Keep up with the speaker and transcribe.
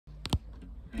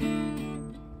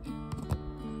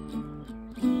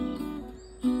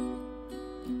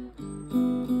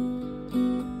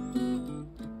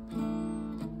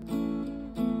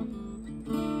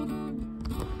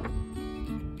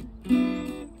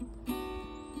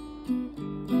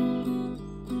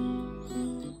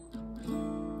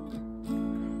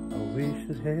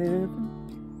heaven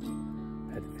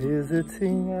at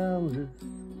visiting hours,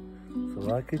 so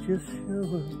I could just show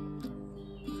up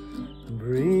and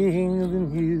bring the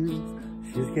news.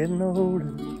 She's getting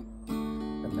older,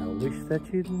 and I wish that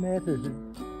you'd met her.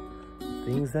 The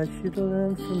things that she'd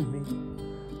learned from me,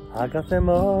 I got them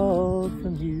all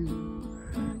from you.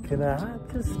 Can I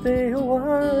just stay a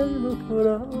while and we'll put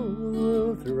all the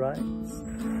world to rights?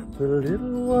 The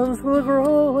little ones will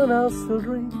grow and I'll still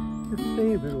drink your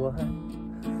favorite wine.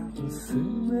 And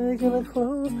soon they're gonna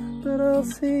close, but I'll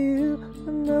see you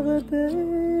another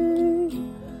day.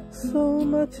 So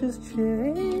much has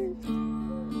changed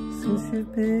since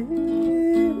you've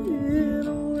been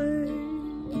away.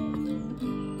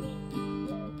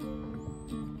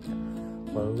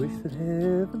 Well, I wish that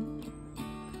heaven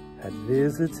had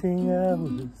visiting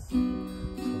hours,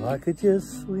 so I could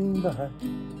just swing by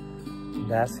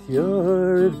and ask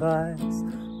your advice.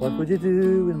 What would you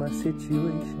do in my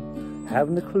situation?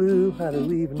 Haven't a clue how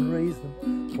to even raise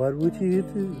them. What would you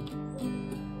do?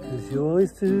 'Cause you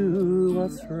always do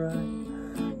what's right.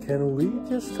 Can we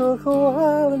just talk a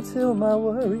while until my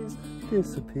worries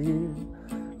disappear?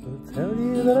 I'll tell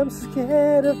you that I'm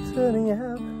scared of turning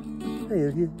out a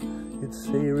failure. You'd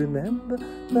say, remember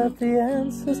that the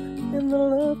answer's in the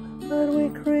love that we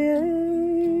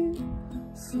create.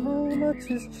 So much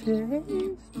has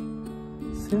changed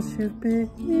since you've been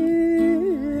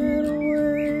away.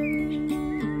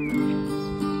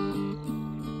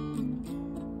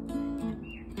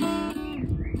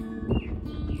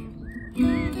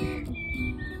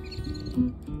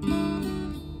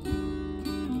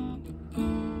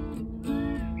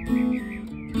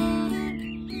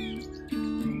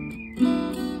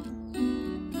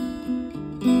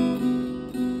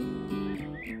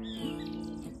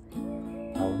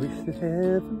 I wish that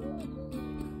heaven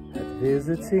had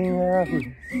visiting hours,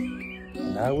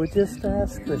 and I would just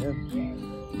ask them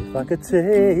if I could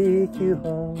take you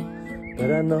home. But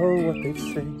I know what they'd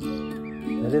say,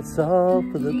 that it's all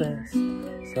for the best.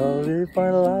 So I'll live my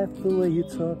life the way you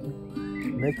taught me,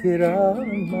 make it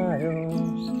on my own.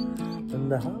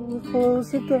 And I will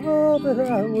close the door, but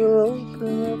I will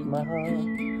open up my heart.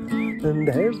 And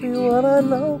everyone I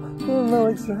know will know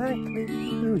exactly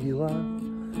who you are.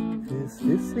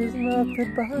 This is not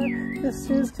goodbye, this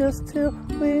is just till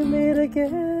we meet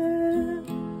again.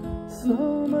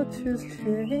 So much has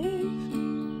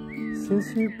changed since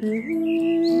you've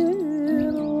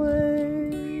been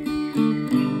away.